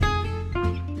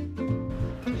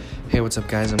Hey, what's up,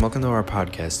 guys, and welcome to our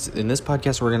podcast. In this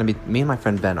podcast, me and my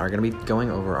friend Ben are going to be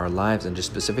going over our lives and just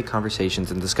specific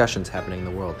conversations and discussions happening in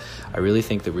the world. I really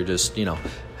think that we're just,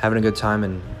 having a good time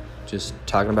and just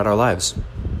talking about our lives.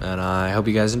 And I hope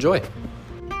you guys enjoy.